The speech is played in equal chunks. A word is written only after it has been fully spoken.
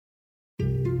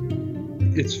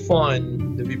it's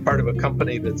fun to be part of a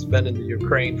company that's been in the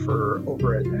Ukraine for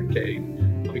over a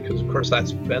decade, because of course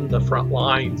that's been the front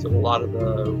lines of a lot of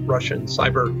the Russian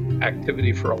cyber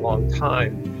activity for a long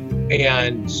time.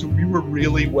 And so we were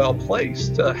really well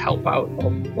placed to help out a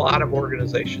lot of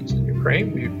organizations in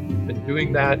Ukraine. We've been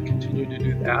doing that, continue to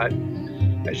do that.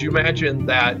 As you imagine,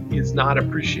 that is not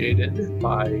appreciated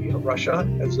by Russia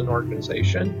as an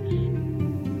organization.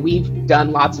 We've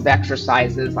done lots of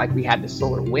exercises, like we had the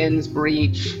SolarWinds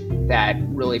breach that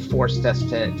really forced us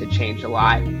to change a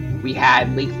lot. We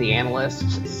had Leak the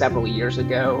Analyst several years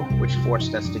ago, which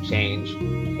forced us to change.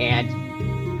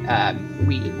 And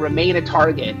we remain a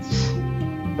target,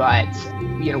 but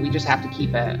we just have to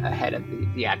keep ahead of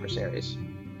the adversaries.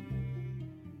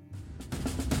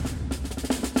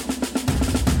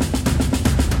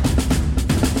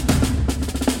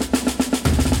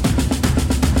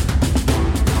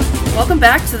 Welcome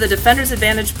back to the Defender's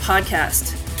Advantage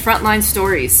podcast, Frontline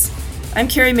Stories. I'm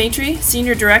Carrie Maitre,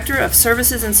 Senior Director of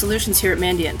Services and Solutions here at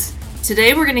Mandiant.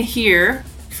 Today we're going to hear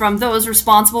from those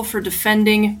responsible for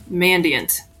defending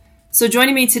Mandiant. So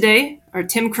joining me today are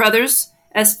Tim Crothers,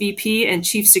 SVP and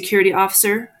Chief Security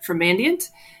Officer for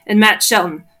Mandiant, and Matt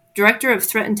Shelton, Director of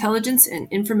Threat Intelligence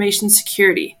and Information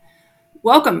Security.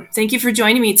 Welcome. Thank you for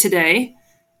joining me today.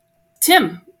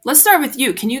 Tim, let's start with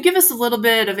you. Can you give us a little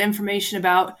bit of information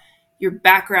about your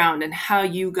background and how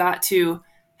you got to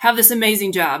have this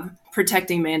amazing job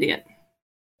protecting Mandiant?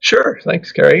 Sure.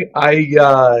 Thanks, Carrie.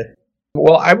 I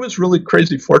was really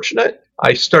crazy fortunate.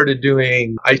 I started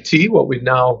doing IT, what we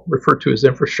now refer to as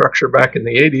infrastructure, back in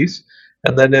the 80s.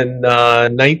 And then in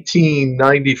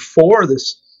 1994,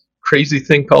 this crazy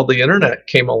thing called the internet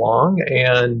came along,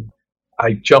 and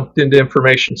I jumped into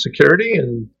information security.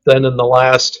 And then in the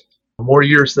last more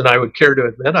years than I would care to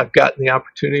admit, I've gotten the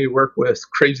opportunity to work with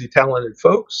crazy talented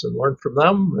folks and learn from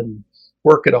them and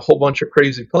work at a whole bunch of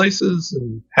crazy places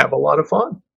and have a lot of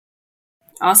fun.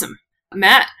 Awesome.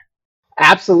 Matt?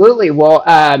 Absolutely. Well,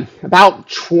 about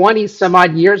 20 some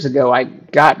odd years ago, I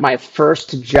got my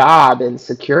first job in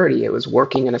security. It was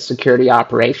working in a security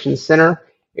operations center.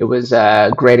 It was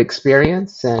a great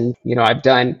experience. And, I've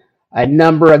done a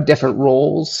number of different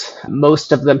roles.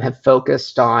 Most of them have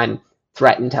focused on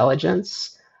threat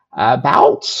intelligence.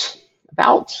 About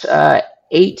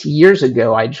 8 years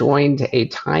ago, I joined a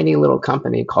tiny little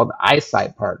company called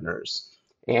Eyesight Partners.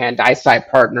 And Eyesight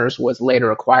Partners was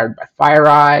later acquired by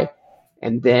FireEye.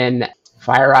 And then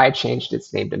FireEye changed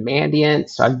its name to Mandiant.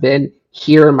 So I've been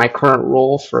here in my current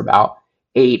role for about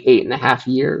eight and a half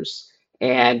years.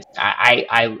 And I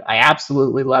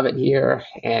absolutely love it here.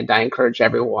 And I encourage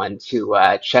everyone to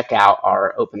check out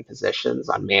our open positions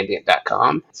on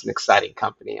Mandiant.com. It's an exciting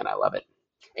company and I love it.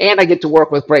 And I get to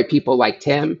work with great people like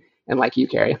Tim and like you,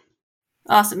 Carrie.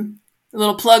 Awesome. A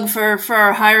little plug for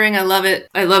our hiring. I love it.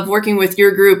 I love working with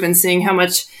your group and seeing how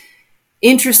much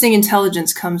interesting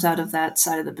intelligence comes out of that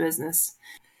side of the business.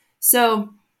 So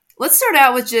let's start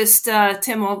out with just,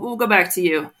 Tim, we'll go back to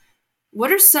you.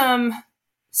 What are some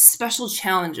special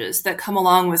challenges that come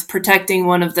along with protecting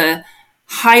one of the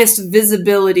highest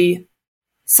visibility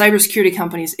cybersecurity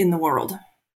companies in the world?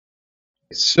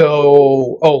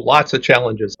 So, lots of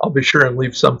challenges. I'll be sure and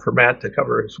leave some for Matt to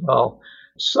cover as well.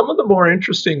 Some of the more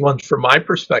interesting ones from my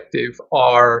perspective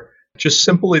are just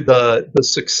simply the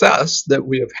success that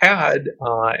we have had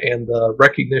and the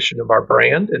recognition of our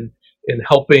brand and in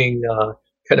helping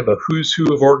kind of a who's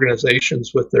who of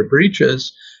organizations with their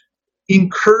breaches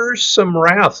incurs some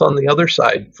wrath on the other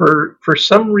side. For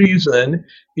some reason,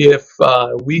 if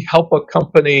we help a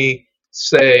company,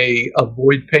 say,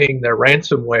 avoid paying their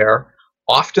ransomware,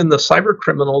 often the cyber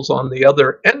criminals on the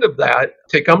other end of that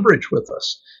take umbrage with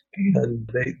us, and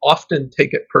they often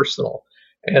take it personal.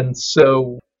 And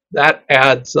so that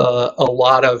adds a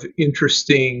lot of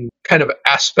interesting kind of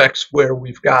aspects where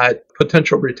we've got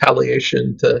potential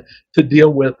retaliation to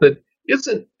deal with that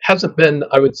hasn't been,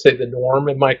 I would say, the norm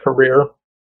in my career.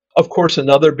 Of course,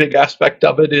 another big aspect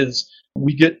of it is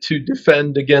we get to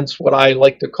defend against what I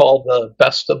like to call the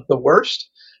best of the worst.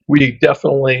 We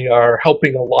definitely are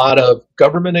helping a lot of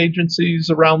government agencies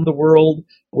around the world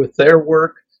with their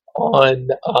work on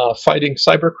fighting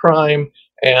cybercrime.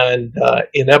 And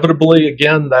inevitably,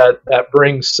 again, that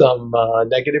brings some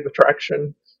negative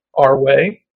attraction our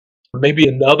way. Maybe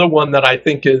another one that I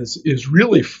think is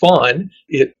really fun.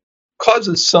 It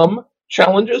causes some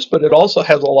challenges, but it also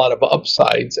has a lot of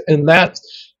upsides. And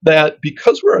that's that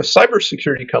because we're a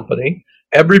cybersecurity company,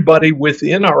 everybody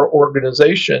within our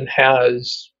organization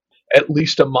has at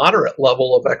least a moderate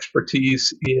level of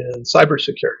expertise in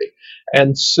cybersecurity.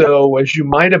 And so, as you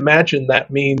might imagine, that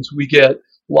means we get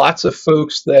lots of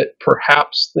folks that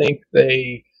perhaps think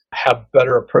they have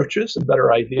better approaches and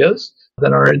better ideas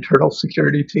than our internal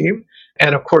security team.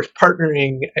 And of course,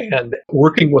 partnering and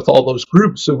working with all those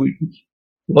groups. So we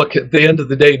look, at the end of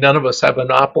the day, none of us have a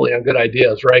monopoly on good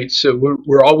ideas, right? So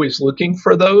we're always looking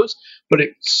for those, but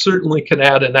it certainly can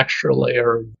add an extra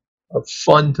layer of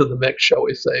fun to the mix, shall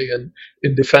we say,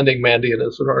 in defending Mandiant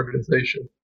as an organization.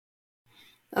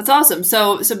 That's awesome.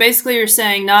 So basically you're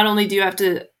saying not only do you have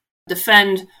to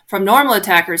defend from normal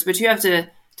attackers, but you have to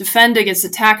defend against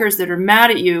attackers that are mad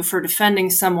at you for defending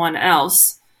someone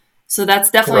else. So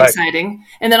that's definitely Correct. exciting.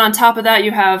 And then on top of that,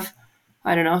 you have,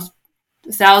 I don't know,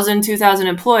 1,000, 2,000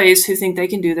 employees who think they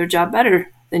can do their job better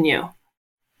than you.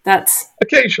 That's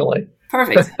occasionally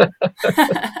perfect.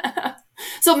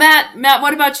 So Matt,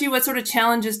 what about you? What sort of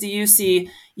challenges do you see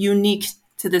unique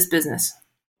to this business?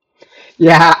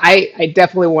 Yeah, I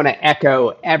definitely want to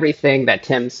echo everything that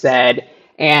Tim said.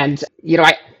 And,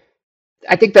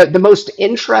 I think the most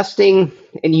interesting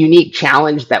and unique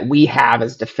challenge that we have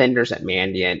as defenders at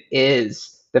Mandiant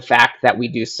is the fact that we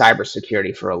do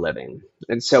cybersecurity for a living.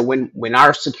 And so when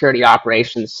our security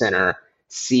operations center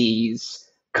sees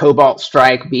Cobalt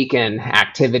Strike beacon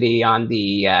activity on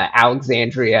the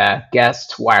Alexandria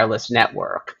guest wireless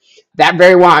network, that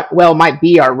very well might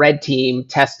be our red team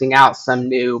testing out some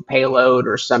new payload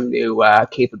or some new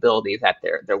capability that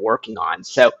they're working on.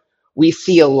 So we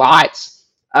see a lot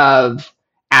of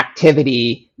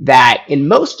activity that in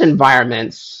most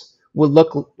environments would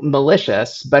look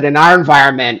malicious, but in our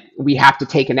environment, we have to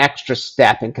take an extra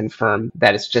step and confirm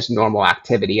that it's just normal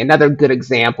activity. Another good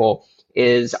example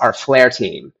is our Flare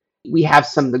team. We have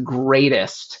some of the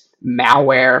greatest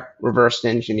malware reverse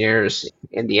engineers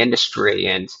in the industry.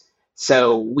 And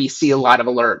so we see a lot of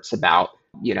alerts about,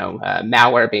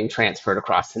 malware being transferred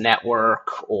across the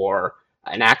network or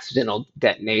an accidental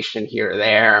detonation here or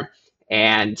there.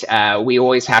 And we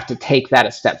always have to take that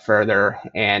a step further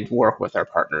and work with our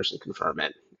partners and confirm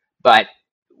it. But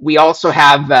we also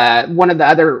have one of the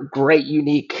other great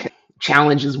unique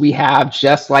challenges we have,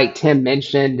 just like Tim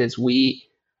mentioned, is we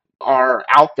are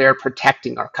out there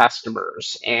protecting our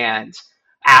customers. And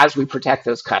as we protect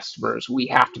those customers, we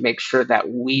have to make sure that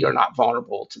we are not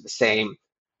vulnerable to the same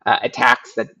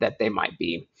attacks that they might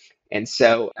be. And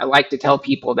so I like to tell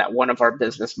people that one of our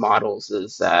business models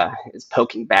is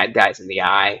poking bad guys in the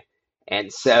eye.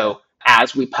 And so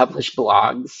as we publish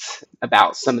blogs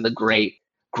about some of the great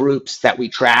groups that we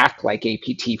track, like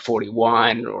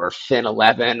APT41 or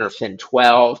FIN11 or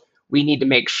FIN12, we need to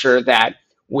make sure that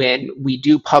when we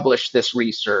do publish this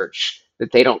research,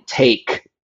 that they don't take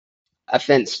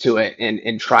offense to it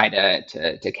and try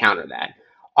to counter that.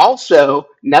 Also,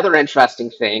 another interesting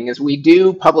thing is we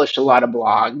do publish a lot of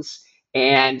blogs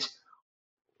and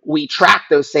we track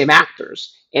those same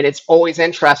actors. And it's always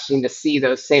interesting to see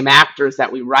those same actors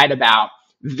that we write about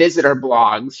visit our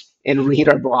blogs and read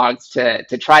our blogs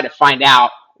to try to find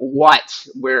out what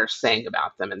we're saying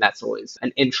about them. And that's always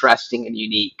an interesting and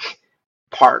unique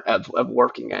part of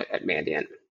working at Mandiant.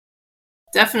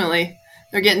 Definitely.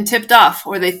 They're getting tipped off,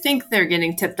 or they think they're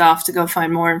getting tipped off to go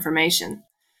find more information.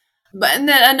 But and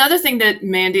then another thing that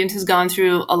Mandiant has gone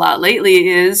through a lot lately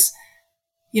is,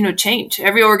 change.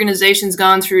 Every organization's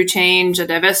gone through change, a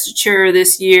divestiture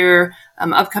this year,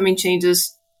 upcoming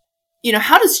changes.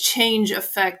 How does change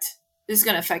affect, this is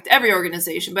going to affect every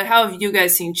organization, but how have you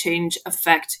guys seen change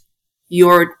affect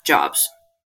your jobs?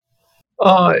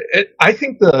 I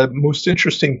think the most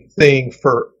interesting thing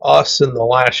for us in the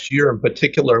last year in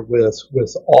particular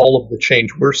with all of the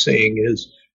change we're seeing is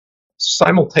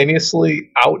simultaneously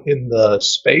out in the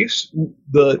space,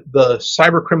 the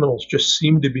cyber criminals just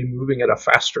seem to be moving at a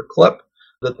faster clip,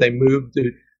 that they move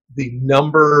the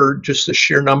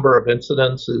sheer number of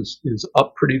incidents is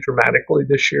up pretty dramatically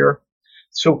this year.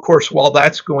 So of course, while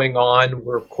that's going on,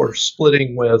 we're of course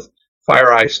splitting with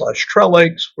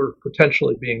FireEye/Trellix. We're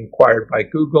potentially being acquired by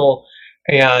Google.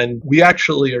 And we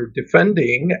actually are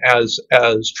defending as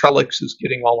Trellix is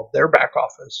getting all of their back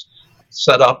office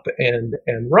set up and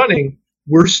running.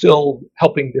 We're still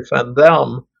helping defend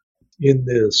them in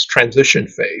this transition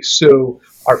phase. So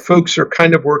our folks are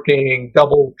kind of working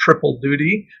double, triple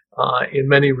duty in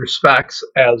many respects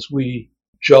as we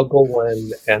juggle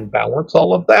and balance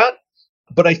all of that.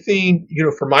 But I think,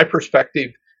 from my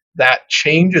perspective, that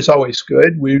change is always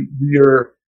good.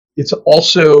 It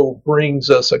also brings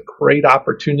us a great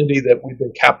opportunity that we've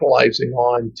been capitalizing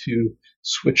on to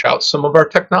switch out some of our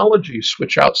technology,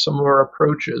 switch out some of our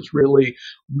approaches, really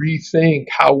rethink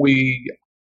how we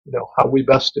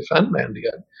best defend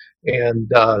Mandiant.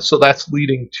 And so that's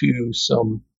leading to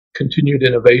some continued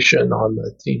innovation on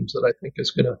the teams that I think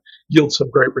is going to yield some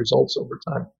great results over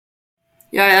time.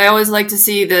 Yeah, I always like to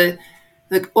see the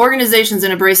the organizations that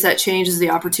embrace that change as the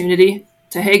opportunity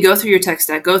to, hey, go through your tech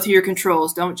stack, go through your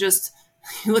controls. Don't just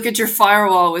look at your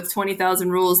firewall with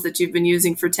 20,000 rules that you've been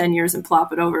using for 10 years and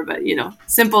plop it over. But,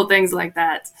 simple things like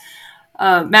that.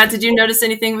 Matt, did you notice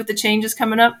anything with the changes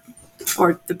coming up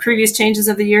or the previous changes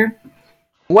of the year?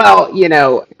 Well,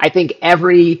 I think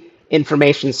every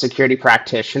information security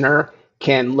practitioner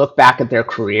can look back at their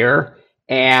career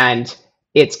and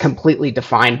it's completely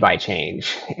defined by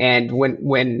change. And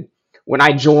when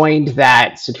I joined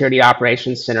that security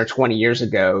operations center 20 years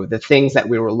ago, the things that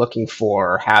we were looking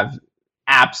for have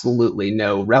absolutely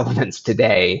no relevance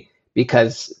today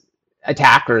because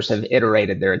attackers have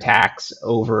iterated their attacks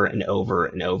over and over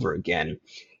and over again.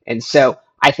 And so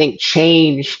I think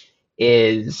change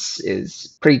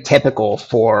is pretty typical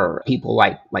for people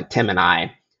like Tim and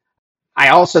I. I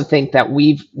also think that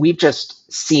we've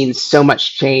just seen so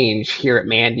much change here at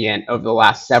Mandiant over the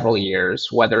last several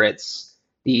years, whether it's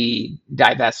the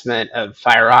divestment of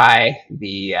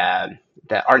FireEye,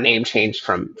 our name changed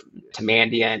to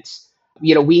Mandiant.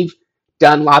 We've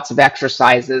done lots of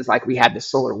exercises, like we had the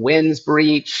SolarWinds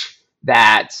breach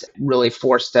that really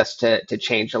forced us to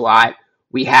change a lot.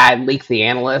 We had Leak the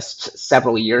Analyst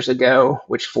several years ago,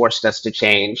 which forced us to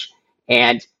change.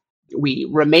 And we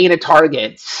remain a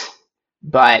target,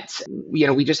 but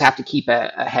we just have to keep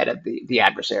ahead of the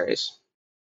adversaries.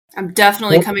 I'm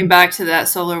definitely coming back to that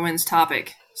SolarWinds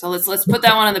topic. So let's put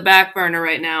that one on the back burner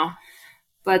right now.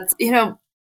 But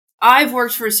I've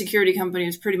worked for security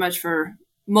companies pretty much for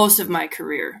most of my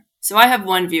career. So I have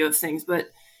one view of things, but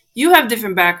you have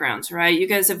different backgrounds, right? You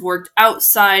guys have worked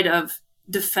outside of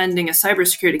defending a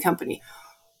cybersecurity company.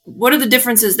 What are the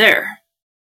differences there?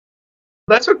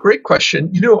 That's a great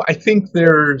question. I think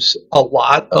there's a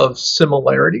lot of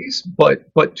similarities,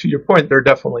 but to your point, there are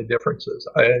definitely differences.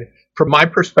 From my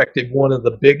perspective, one of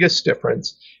the biggest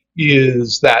difference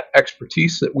is that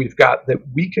expertise that we've got that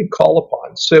we can call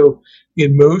upon. So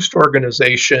in most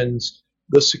organizations,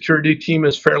 the security team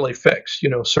is fairly fixed.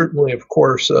 Certainly, of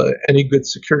course, any good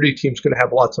security team is going to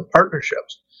have lots of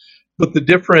partnerships. But the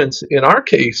difference in our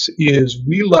case is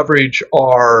we leverage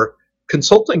our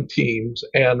consulting teams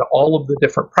and all of the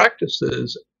different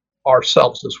practices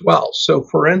ourselves as well. So,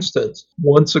 for instance,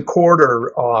 once a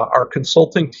quarter, our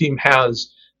consulting team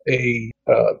has a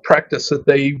practice that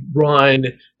they run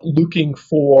looking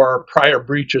for prior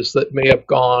breaches that may have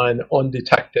gone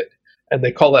undetected. And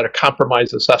they call that a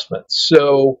compromise assessment.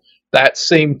 So that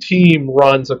same team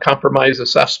runs a compromise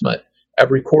assessment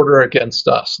every quarter against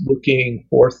us, looking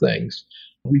for things.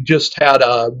 We just had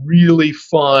a really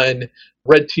fun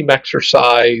red team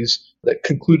exercise that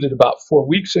concluded about 4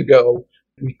 weeks ago.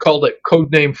 We called it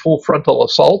Codename Full Frontal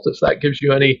Assault, if that gives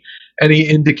you any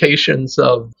indications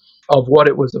of what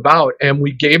it was about. And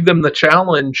we gave them the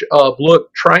challenge of,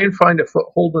 look, try and find a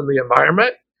foothold in the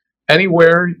environment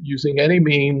anywhere using any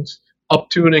means, up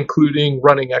to and including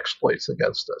running exploits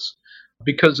against us.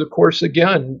 Because, of course,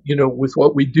 again, with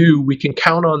what we do, we can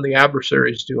count on the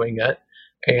adversaries doing it.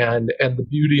 And the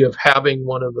beauty of having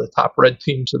one of the top red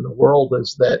teams in the world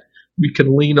is that we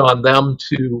can lean on them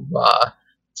to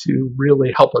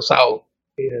really help us out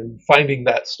in finding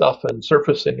that stuff and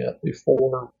surfacing it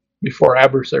before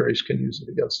adversaries can use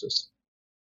it against us.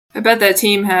 I bet that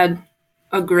team had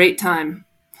a great time.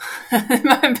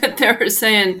 I bet they were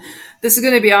saying, this is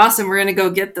going to be awesome. We're going to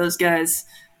go get those guys.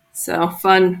 So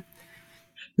fun.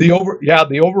 The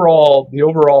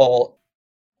overall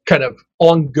kind of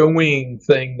ongoing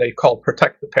thing they call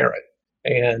protect the parent.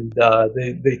 And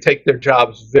they take their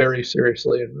jobs very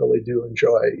seriously and really do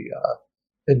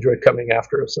enjoy coming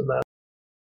after us in that.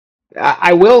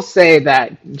 I will say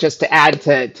that, just to add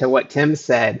to what Tim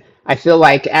said, I feel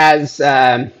like as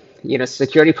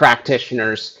security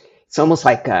practitioners, it's almost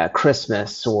like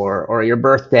Christmas or your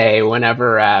birthday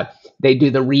whenever they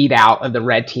do the readout of the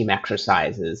red team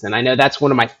exercises. And I know that's one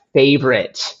of my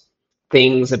favorite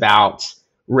things about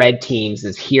red teams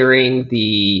is hearing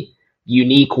the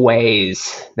unique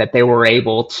ways that they were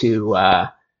able to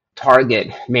target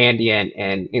Mandiant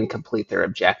and complete their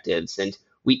objectives. And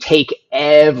we take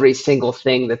every single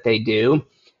thing that they do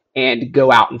and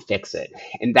go out and fix it.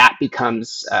 And that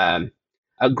becomes a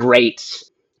great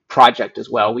project as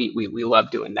well. We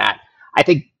love doing that. I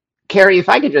think, Carrie, if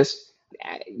I could just,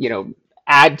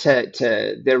 add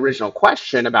to the original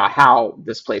question about how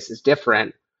this place is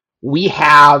different, we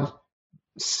have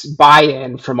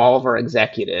buy-in from all of our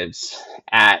executives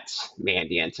at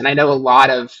Mandiant. And I know a lot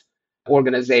of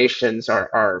organizations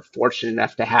are fortunate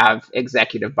enough to have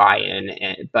executive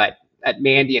buy-in, but at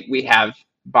Mandiant, we have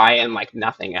buy-in like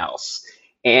nothing else.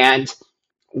 And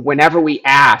whenever we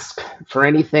ask for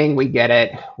anything, we get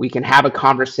it. We can have a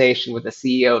conversation with the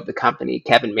CEO of the company,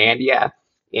 Kevin Mandia,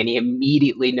 and he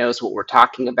immediately knows what we're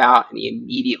talking about, and he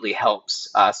immediately helps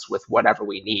us with whatever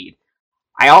we need.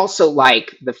 I also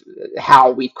like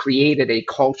how we've created a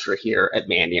culture here at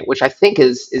Mandiant, which I think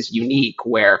is unique,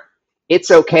 where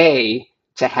it's okay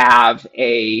to have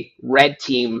a red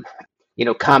team,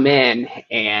 come in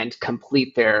and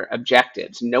complete their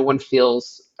objectives. No one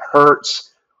feels hurt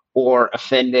or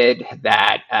offended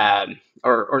that,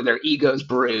 or their egos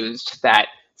bruised that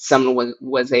someone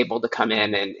was able to come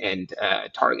in and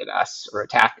target us or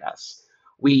attack us.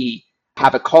 We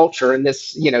have a culture, and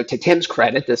this, to Tim's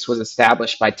credit, this was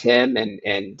established by Tim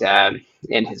and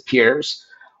his peers.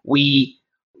 We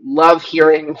love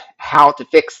hearing how to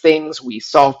fix things. We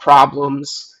solve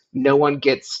problems. No one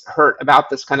gets hurt about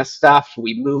this kind of stuff.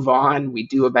 We move on. We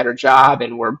do a better job,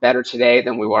 and we're better today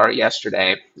than we were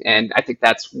yesterday. And I think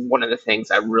that's one of the things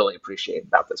I really appreciate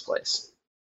about this place.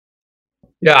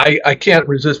 Yeah, I can't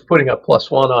resist putting a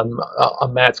 +1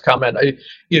 on Matt's comment.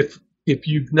 If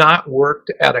you've not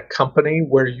worked at a company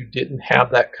where you didn't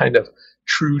have that kind of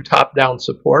true top-down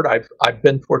support, I've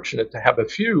been fortunate to have a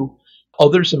few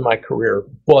others in my career,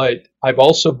 but I've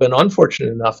also been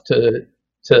unfortunate enough to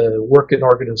work in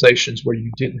organizations where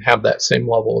you didn't have that same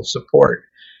level of support.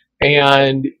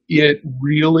 And it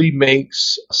really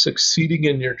makes succeeding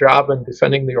in your job and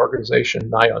defending the organization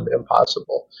nigh on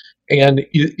impossible. And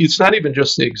it's not even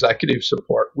just the executive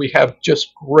support. We have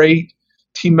just great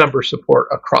team member support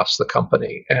across the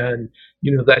company. And,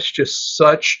 that's just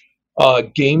such a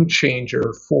game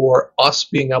changer for us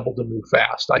being able to move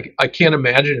fast. I can't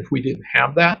imagine if we didn't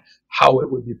have that, how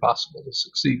it would be possible to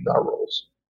succeed in our roles.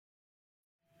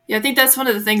 Yeah, I think that's one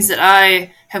of the things that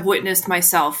I have witnessed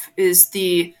myself is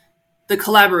the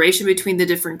collaboration between the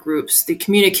different groups, the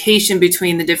communication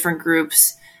between the different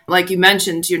groups. Like you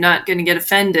mentioned, you're not going to get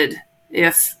offended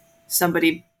if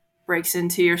somebody breaks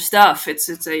into your stuff. It's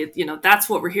that's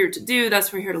what we're here to do. That's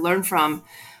what we're here to learn from.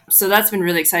 So that's been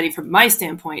really exciting from my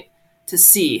standpoint to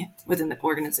see within the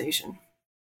organization.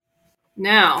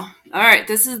 Now, all right,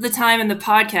 this is the time in the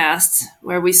podcast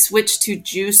where we switch to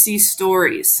juicy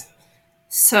stories.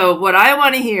 So what I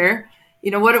want to hear,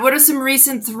 what are some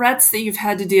recent threats that you've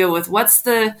had to deal with? What's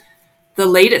the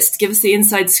latest? Give us the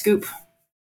inside scoop.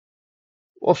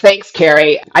 Well, thanks,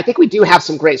 Carrie. I think we do have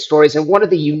some great stories. And one of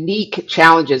the unique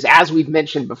challenges, as we've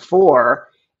mentioned before,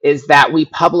 is that we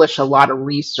publish a lot of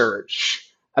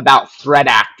research about threat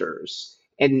actors.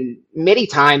 And many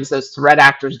times those threat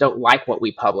actors don't like what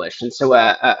we publish. And so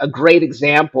a great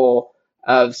example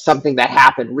of something that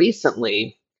happened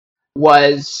recently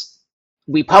was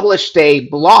we published a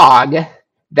blog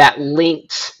that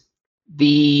linked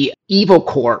the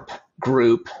EvilCorp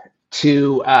group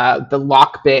to the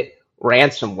Lockbit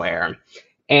ransomware.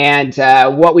 And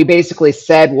what we basically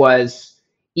said was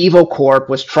EvilCorp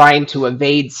was trying to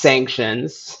evade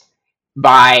sanctions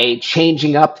by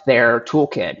changing up their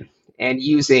toolkit and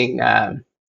using the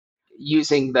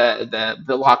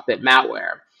Lockbit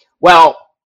malware. Well,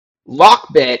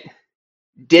 Lockbit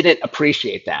didn't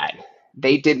appreciate that.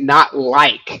 They did not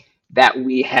like that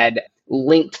we had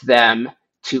linked them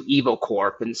to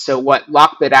EvilCorp. And so what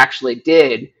Lockbit actually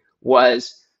did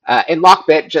was, and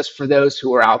Lockbit, just for those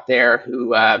who are out there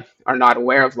who are not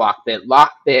aware of Lockbit,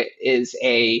 Lockbit is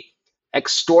a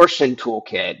extortion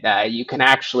toolkit. You can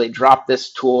actually drop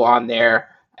this tool on there.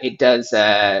 It does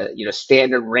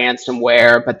standard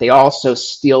ransomware, but they also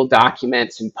steal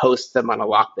documents and post them on a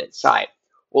Lockbit site.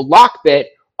 Well, Lockbit,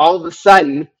 all of a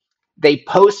sudden, they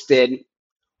posted,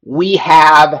 we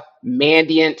have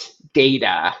Mandiant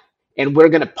data, and we're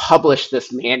going to publish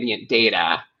this Mandiant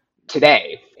data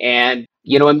today. And,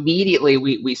 immediately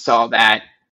we saw that.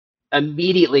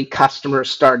 Immediately customers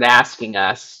started asking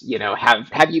us,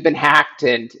 have you been hacked,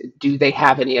 and do they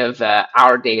have any of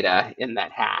our data in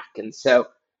that hack? And so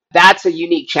that's a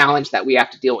unique challenge that we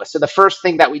have to deal with. So the first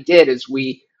thing that we did is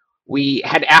we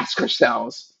had to ask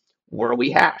ourselves, were we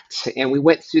hacked? And we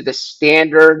went through the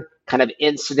standard kind of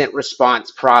incident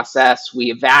response process.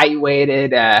 We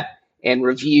evaluated and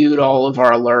reviewed all of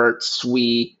our alerts.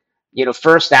 We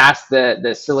first asked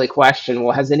the silly question,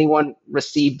 well, has anyone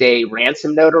received a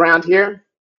ransom note around here?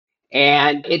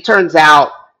 And it turns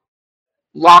out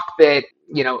Lockbit,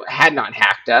 had not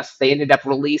hacked us. They ended up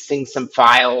releasing some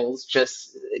files,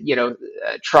 just,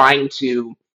 trying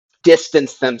to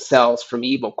distance themselves from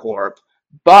EvilCorp.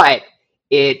 But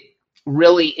it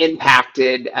really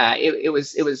impacted, it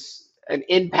was an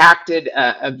impacted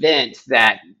event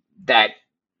that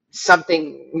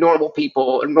something normal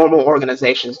people, normal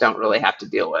organizations don't really have to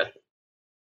deal with.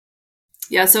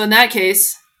 Yeah, so in that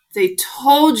case, they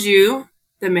told you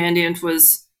that Mandiant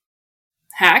was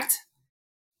hacked,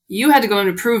 you had to go in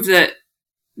and prove that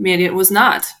Mandiant was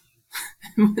not.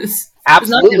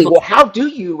 Absolutely. Well, how do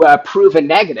you prove a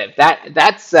negative?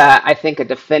 That's I think a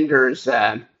defender's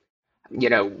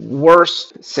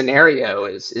worst scenario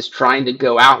is trying to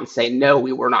go out and say, no,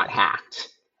 we were not hacked.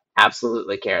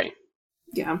 Absolutely, Carrie.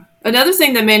 Yeah. Another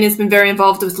thing that Mandiant's been very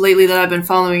involved with lately that I've been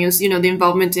following is, the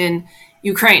involvement in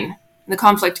Ukraine, the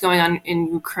conflict going on in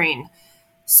Ukraine.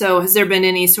 So has there been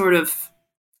any sort of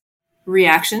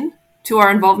reaction to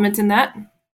our involvement in that?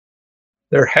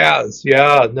 There has.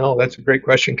 Yeah, no, that's a great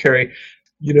question, Carrie.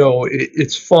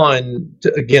 It's fun,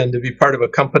 to be part of a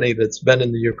company that's been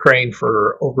in the Ukraine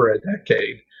for over a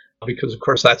decade, because, of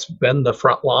course, that's been the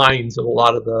front lines of a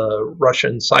lot of the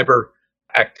Russian cyber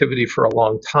activity for a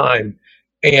long time.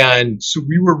 And so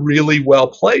we were really well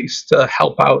placed to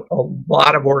help out a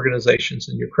lot of organizations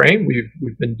in Ukraine.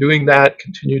 We've been doing that,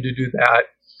 continue to do that.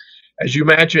 As you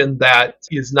imagine, that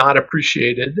is not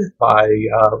appreciated by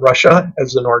Russia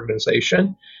as an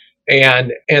organization.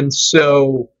 And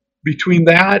so between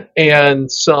that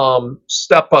and some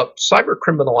step-up cyber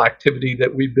criminal activity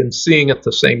that we've been seeing at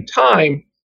the same time,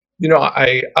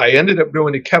 I ended up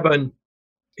going to Kevin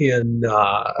in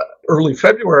early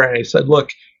February, and I said, look,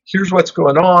 here's what's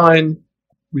going on.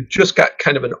 We've just got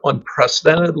kind of an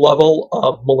unprecedented level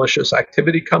of malicious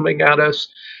activity coming at us.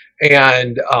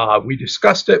 And we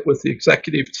discussed it with the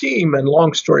executive team. And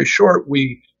long story short,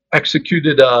 we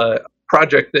executed a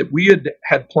project that we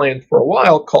had planned for a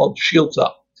while called Shields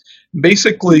Up.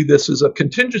 Basically, this is a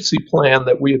contingency plan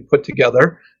that we had put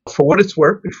together, for what it's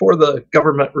worth, before the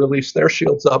government released their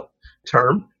Shields Up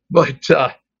term. But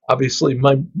obviously,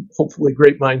 hopefully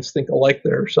great minds think alike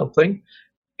there or something.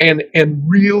 And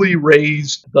really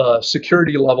raised the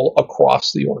security level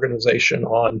across the organization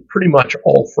on pretty much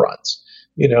all fronts.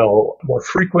 More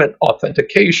frequent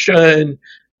authentication.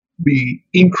 We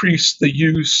increased the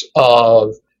use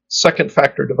of second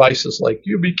factor devices like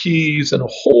YubiKeys and a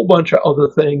whole bunch of other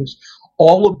things.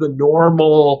 All of the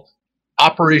normal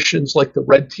operations like the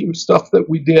red team stuff that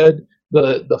we did,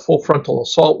 the full frontal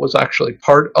assault was actually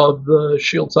part of the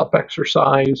Shields Up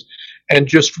exercise, and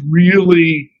just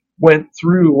really went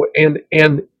through.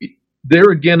 And there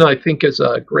again, I think, is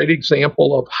a great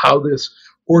example of how this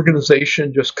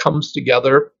organization just comes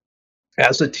together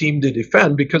as a team to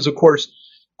defend, because, of course,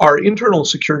 our internal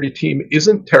security team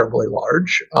isn't terribly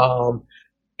large,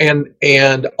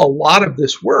 and a lot of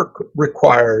this work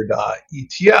required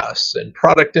ETS and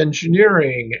product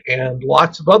engineering and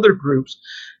lots of other groups,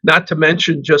 not to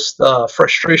mention just the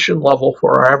frustration level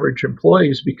for our average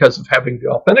employees because of having to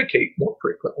authenticate more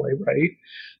frequently, right?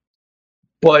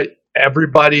 But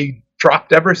everybody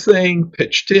dropped everything,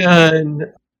 pitched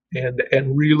in,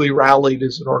 and really rallied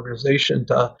as an organization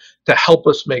to help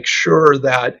us make sure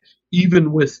that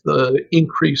even with the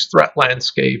increased threat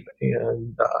landscape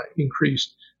and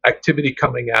increased activity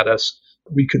coming at us,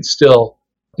 we could still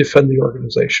defend the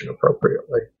organization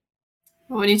appropriately.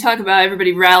 Well, when you talk about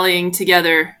everybody rallying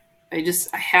together, I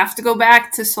have to go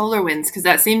back to SolarWinds, because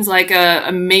that seems like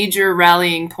a major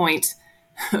rallying point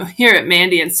here at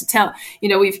Mandiant. To tell,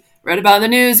 we've read about the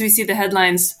news, we see the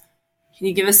headlines. Can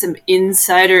you give us some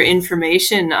insider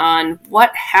information on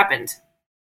what happened?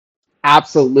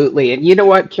 Absolutely. And you know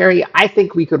what, Carrie? I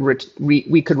think we could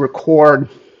we could record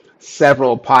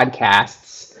several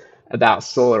podcasts about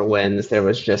SolarWinds. There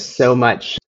was just so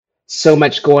much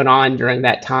going on during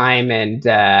that time, and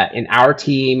our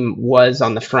team was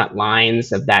on the front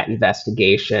lines of that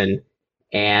investigation.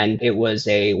 And it was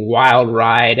a wild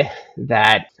ride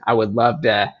that I would love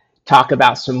to talk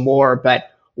about some more. But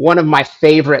one of my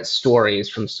favorite stories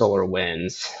from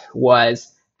SolarWinds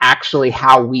was actually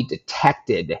how we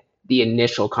detected the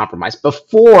initial compromise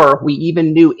before we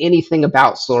even knew anything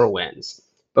about SolarWinds,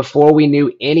 before we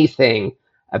knew anything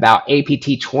about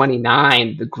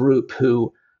APT29, the group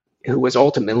who was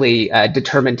ultimately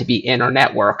determined to be in our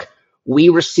network. We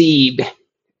received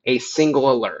a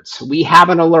single alert. We have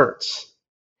an alert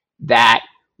that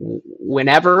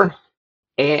whenever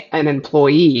an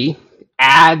employee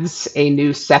adds a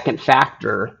new second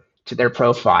factor to their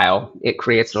profile, it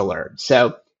creates an alert.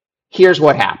 So here's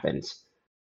what happens.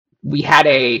 We had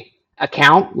an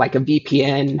account, like a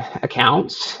VPN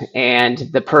account, and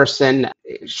the person,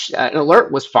 an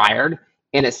alert was fired,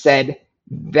 and it said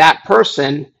that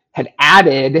person had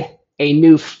added a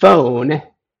new phone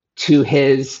to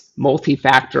his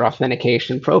multi-factor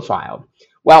authentication profile.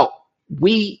 Well,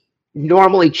 we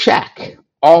normally check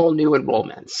all new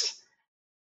enrollments.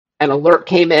 An alert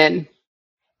came in,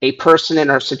 a person in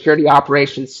our security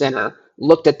operations center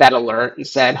looked at that alert and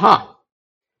said,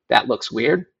 that looks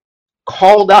weird.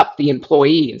 called up the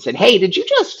employee and said, "Hey, did you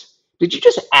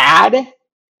just add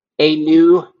a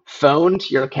new phone to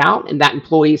your account?" And that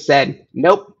employee said,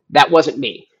 "Nope, that wasn't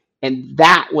me." And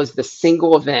that was the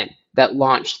single event that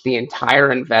launched the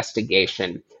entire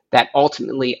investigation that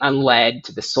ultimately unled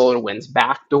to the SolarWinds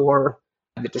backdoor,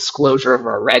 the disclosure of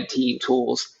our red team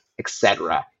tools,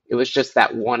 etc. It was just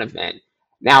that one event.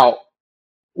 Now,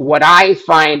 what I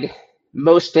find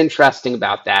most interesting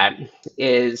about that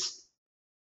is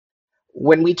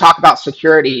when we talk about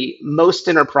security, most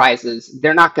enterprises,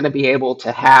 they're not going to be able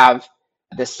to have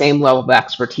the same level of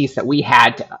expertise that we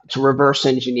had to reverse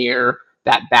engineer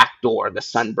that backdoor, the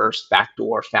Sunburst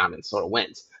backdoor found in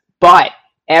SolarWinds. But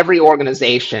every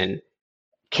organization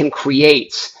can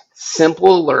create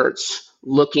simple alerts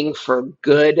looking for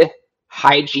good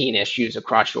hygiene issues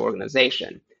across your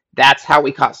organization. That's how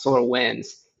we caught SolarWinds,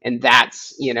 and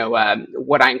that's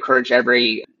what I encourage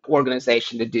every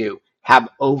organization to do: have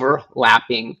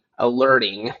overlapping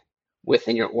alerting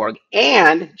within your org.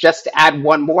 And just to add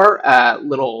one more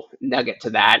little nugget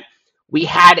to that, we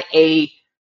had a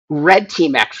red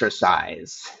team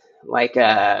exercise like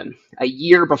a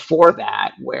year before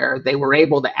that where they were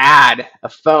able to add a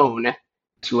phone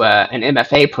to an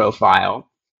MFA profile,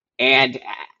 and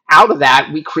out of that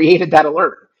we created that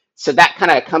alert. So that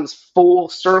kind of comes full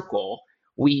circle.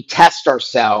 We test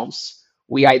ourselves,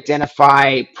 we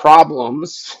identify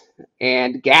problems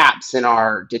and gaps in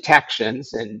our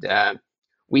detections, and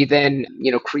we then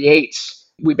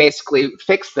we basically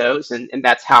fix those, and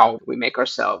that's how we make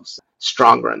ourselves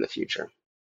stronger in the future.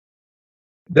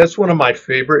 That's one of my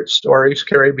favorite stories,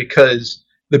 Carrie, because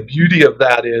the beauty of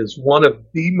that is one of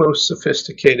the most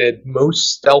sophisticated,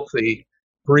 most stealthy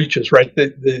breaches, right?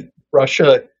 The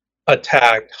Russia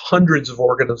attacked hundreds of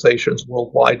organizations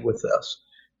worldwide with this,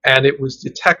 and it was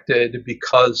detected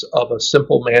because of a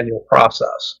simple manual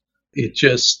process.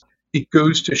 It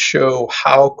goes to show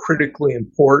how critically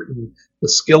important the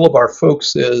skill of our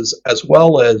folks is, as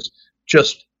well as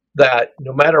just that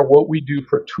no matter what we do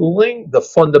for tooling, the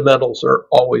fundamentals are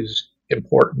always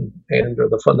important, and are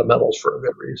the fundamentals for a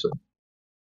good reason.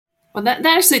 Well, that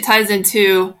actually ties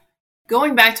into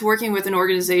going back to working with an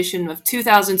organization of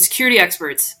 2,000 security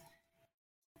experts.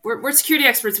 We're security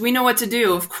experts. We know what to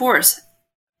do, of course,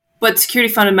 but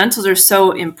security fundamentals are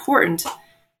so important.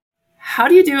 How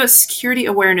do you do a security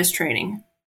awareness training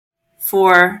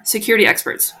for security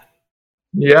experts?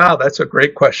 Yeah, that's a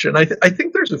great question. I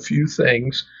think there's a few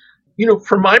things.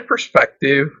 From my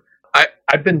perspective,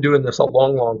 I've been doing this a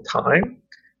long, long time,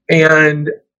 and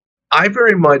I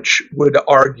very much would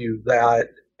argue that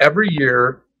every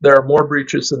year there are more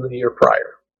breaches than the year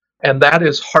prior. And that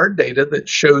is hard data that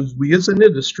shows we as an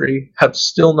industry have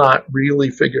still not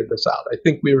really figured this out. I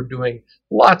think we are doing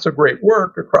lots of great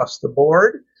work across the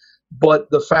board, but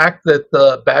the fact that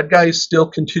the bad guys still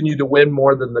continue to win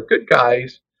more than the good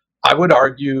guys, I would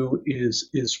argue is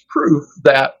proof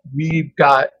that we've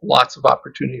got lots of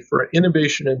opportunity for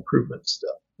innovation and improvement still,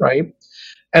 right?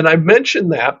 And I mention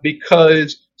that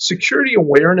because security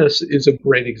awareness is a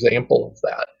great example of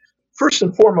that. First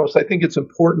and foremost, I think it's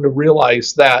important to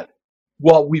realize that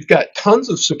while we've got tons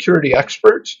of security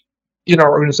experts in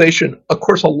our organization, of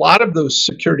course, a lot of those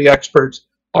security experts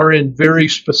are in very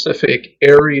specific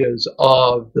areas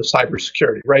of the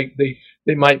cybersecurity, right?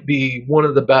 They might be one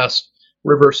of the best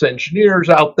reverse engineers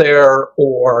out there,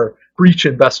 or breach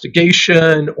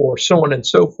investigation, or so on and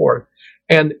so forth.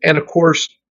 And of course,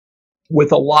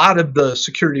 with a lot of the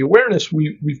security awareness,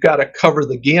 we've got to cover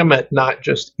the gamut, not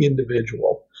just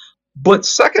individual. But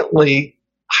secondly,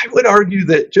 I would argue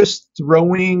that just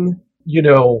throwing,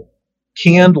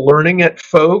 canned learning at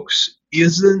folks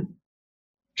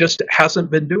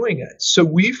hasn't been doing it. So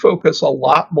we focus a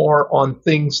lot more on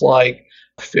things like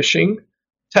phishing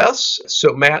tests.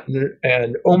 So Matt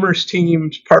and Omer's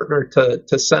teams partner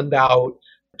to send out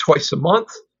twice a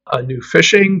month a new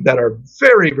phishing that are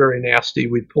very, very nasty.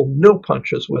 We pull no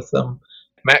punches with them.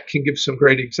 Matt can give some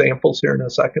great examples here in a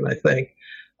second, I think.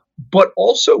 But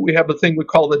also we have a thing we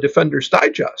call the Defender's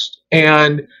Digest.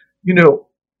 And,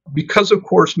 because of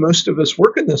course most of us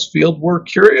work in this field, we're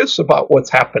curious about what's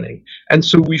happening. And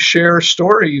so we share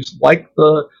stories like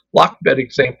the Lockbed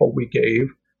example we gave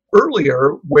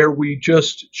earlier, where we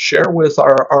just share with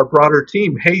our broader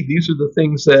team, hey, these are the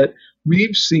things that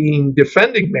we've seen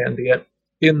defending Mandiant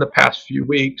in the past few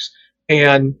weeks,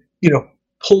 and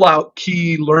pull out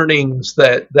key learnings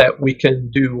that we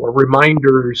can do, or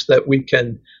reminders that we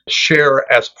can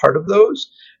share as part of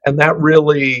those. And that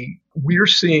really, we're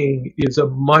seeing, is a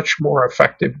much more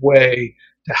effective way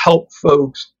to help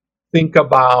folks think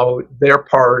about their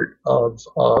part of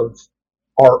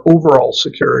our overall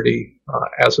security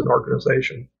as an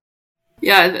organization.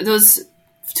 Yeah,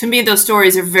 to me, those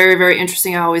stories are very, very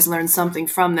interesting. I always learn something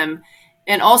from them.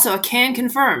 And also, I can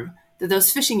confirm that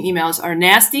those phishing emails are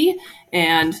nasty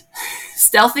and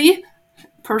stealthy.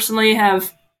 Personally,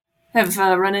 have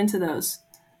run into those.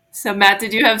 So, Matt,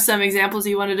 did you have some examples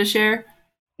you wanted to share?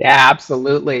 Yeah,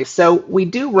 absolutely. So we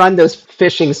do run those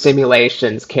phishing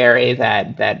simulations, Carrie,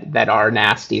 that are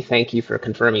nasty. Thank you for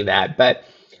confirming that. But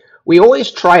we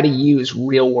always try to use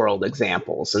real world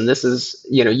examples, and this is,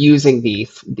 using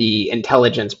the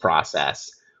intelligence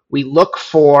process. We look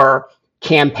for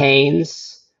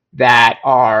campaigns that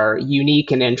are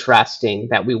unique and interesting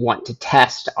that we want to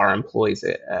test our employees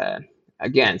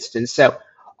against. And so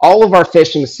all of our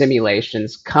phishing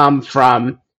simulations come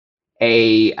from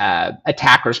a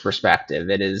attacker's perspective.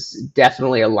 It is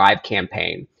definitely a live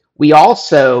campaign. We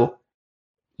also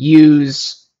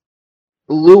use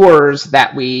lures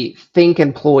that we think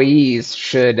employees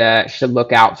should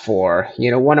look out for.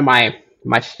 One of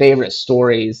my favorite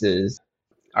stories is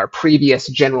our previous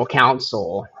general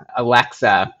counsel,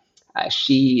 Alexa.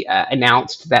 She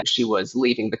announced that she was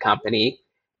leaving the company,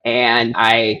 and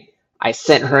I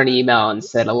sent her an email and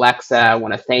said, Alexa, I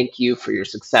want to thank you for your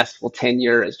successful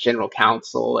tenure as general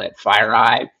counsel at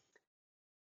FireEye.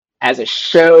 As a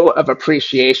show of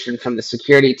appreciation from the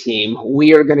security team,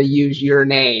 we are going to use your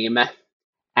name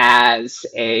as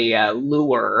a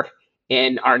lure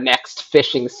in our next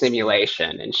phishing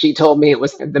simulation. And she told me it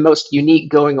was the most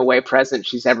unique going away present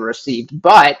she's ever received.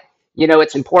 But,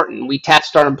 it's important. We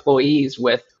test our employees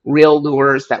with real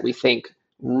lures that we think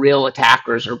real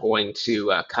attackers are going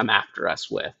to come after us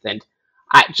with. And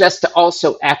just to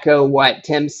also echo what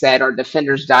Tim said, our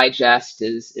Defenders Digest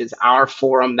is our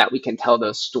forum that we can tell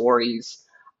those stories.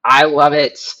 I love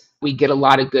it. We get a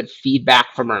lot of good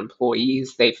feedback from our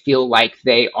employees. They feel like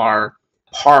they are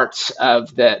part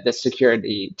of the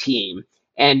security team.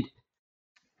 And,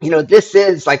 this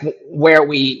is like where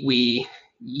we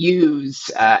use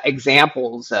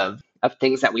examples of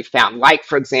things that we found. Like,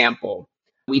 for example,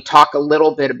 we talk a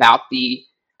little bit about the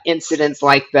incidents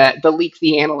like the Leak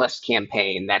the Analyst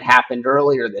campaign that happened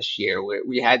earlier this year, where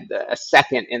we had a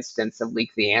second instance of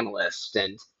Leak the Analyst,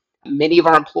 and many of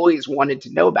our employees wanted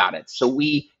to know about it. So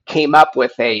we came up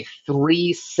with a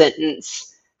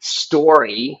 3-sentence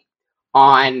story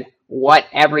on what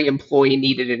every employee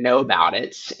needed to know about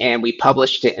it, and we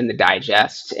published it in the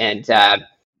digest. And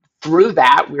through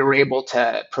that, we were able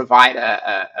to provide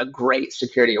a great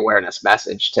security awareness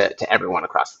message to everyone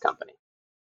across the company.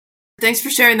 Thanks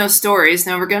for sharing those stories.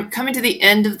 Now we're coming to the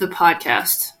end of the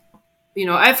podcast.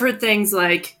 I've heard things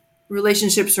like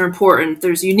relationships are important.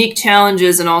 There's unique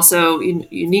challenges and also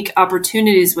unique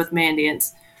opportunities with Mandiant.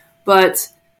 But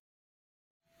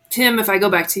Tim, if I go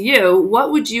back to you,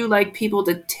 what would you like people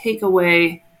to take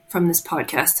away from this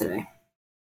podcast today?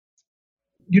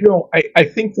 I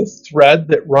think the thread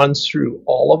that runs through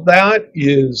all of that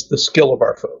is the skill of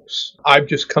our folks. I've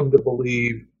just come to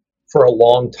believe for a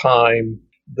long time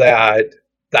that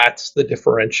that's the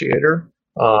differentiator,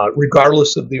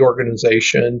 regardless of the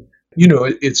organization.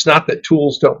 It's not that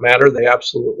tools don't matter, they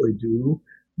absolutely do.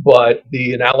 But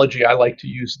the analogy I like to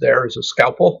use there is a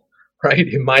scalpel, right?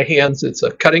 In my hands, it's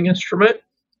a cutting instrument.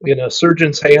 In a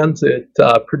surgeon's hands, it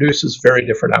produces very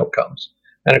different outcomes.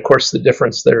 And of course, the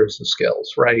difference there is the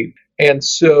skills, right? And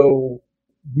so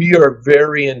we are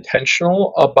very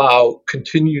intentional about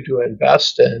continue to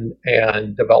invest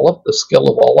and develop the skill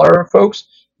of all our folks,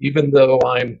 even though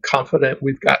I'm confident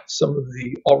we've got some of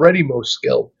the already most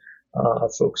skilled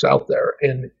folks out there.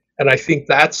 And I think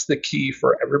that's the key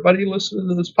for everybody listening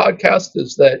to this podcast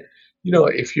is that,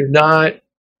 if you're not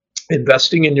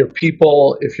investing in your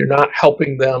people, if you're not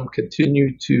helping them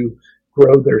continue to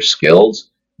grow their skills,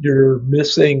 you're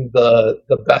missing the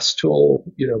best tool,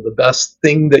 the best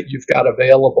thing that you've got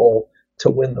available to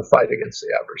win the fight against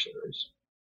the adversaries.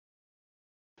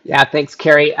 Yeah, thanks,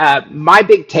 Carrie. My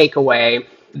big takeaway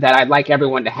that I'd like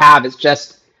everyone to have is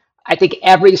just, I think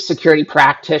every security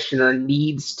practitioner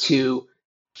needs to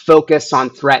focus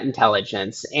on threat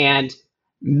intelligence and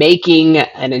making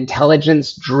an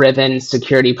intelligence-driven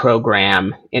security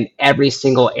program in every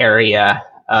single area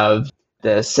of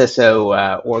the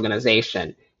CISO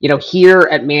organization. Here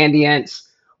at Mandiant,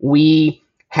 we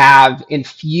have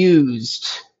infused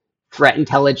threat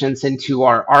intelligence into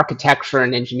our architecture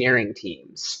and engineering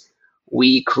teams.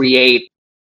 We create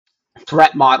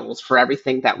threat models for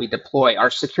everything that we deploy. Our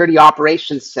security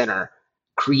operations center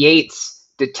creates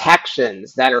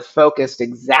detections that are focused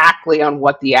exactly on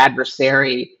what the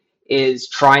adversary is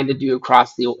trying to do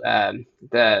across the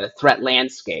threat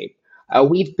landscape.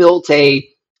 We've built a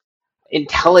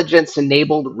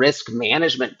intelligence-enabled risk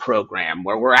management program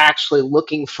where we're actually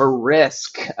looking for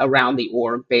risk around the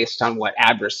org based on what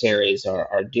adversaries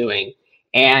are doing.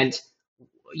 And,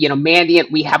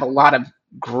 Mandiant, we have a lot of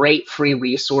great free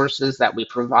resources that we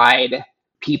provide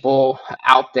people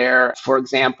out there. For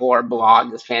example, our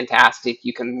blog is fantastic.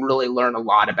 You can really learn a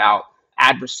lot about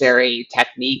adversary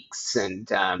techniques, and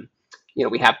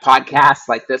we have podcasts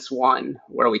like this one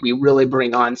where we really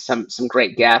bring on some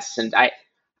great guests. And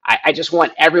I just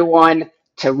want everyone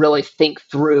to really think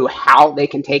through how they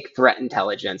can take threat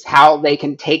intelligence, how they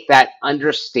can take that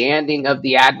understanding of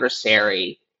the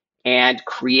adversary and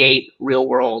create real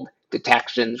world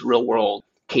detections, real world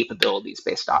capabilities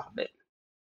based off of it.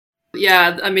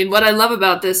 Yeah, I mean, what I love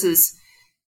about this is,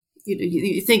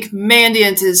 you think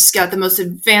Mandiant has got the most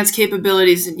advanced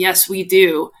capabilities, and yes, we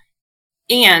do.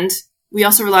 And we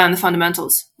also rely on the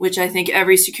fundamentals, which I think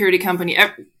every security company,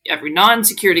 every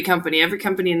non-security company, every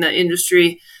company in the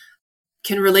industry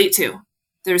can relate to.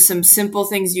 There's some simple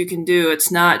things you can do.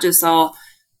 It's not just all,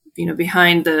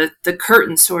 behind the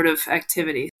curtain sort of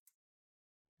activity.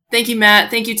 Thank you, Matt.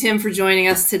 Thank you, Tim, for joining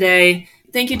us today.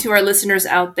 Thank you to our listeners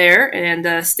out there,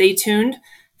 and stay tuned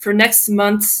for next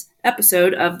month's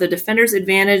episode of the Defender's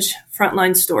Advantage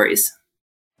Frontline Stories.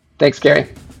 Thanks, Gary.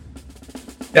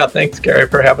 Yeah, thanks, Gary,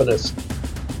 for having us.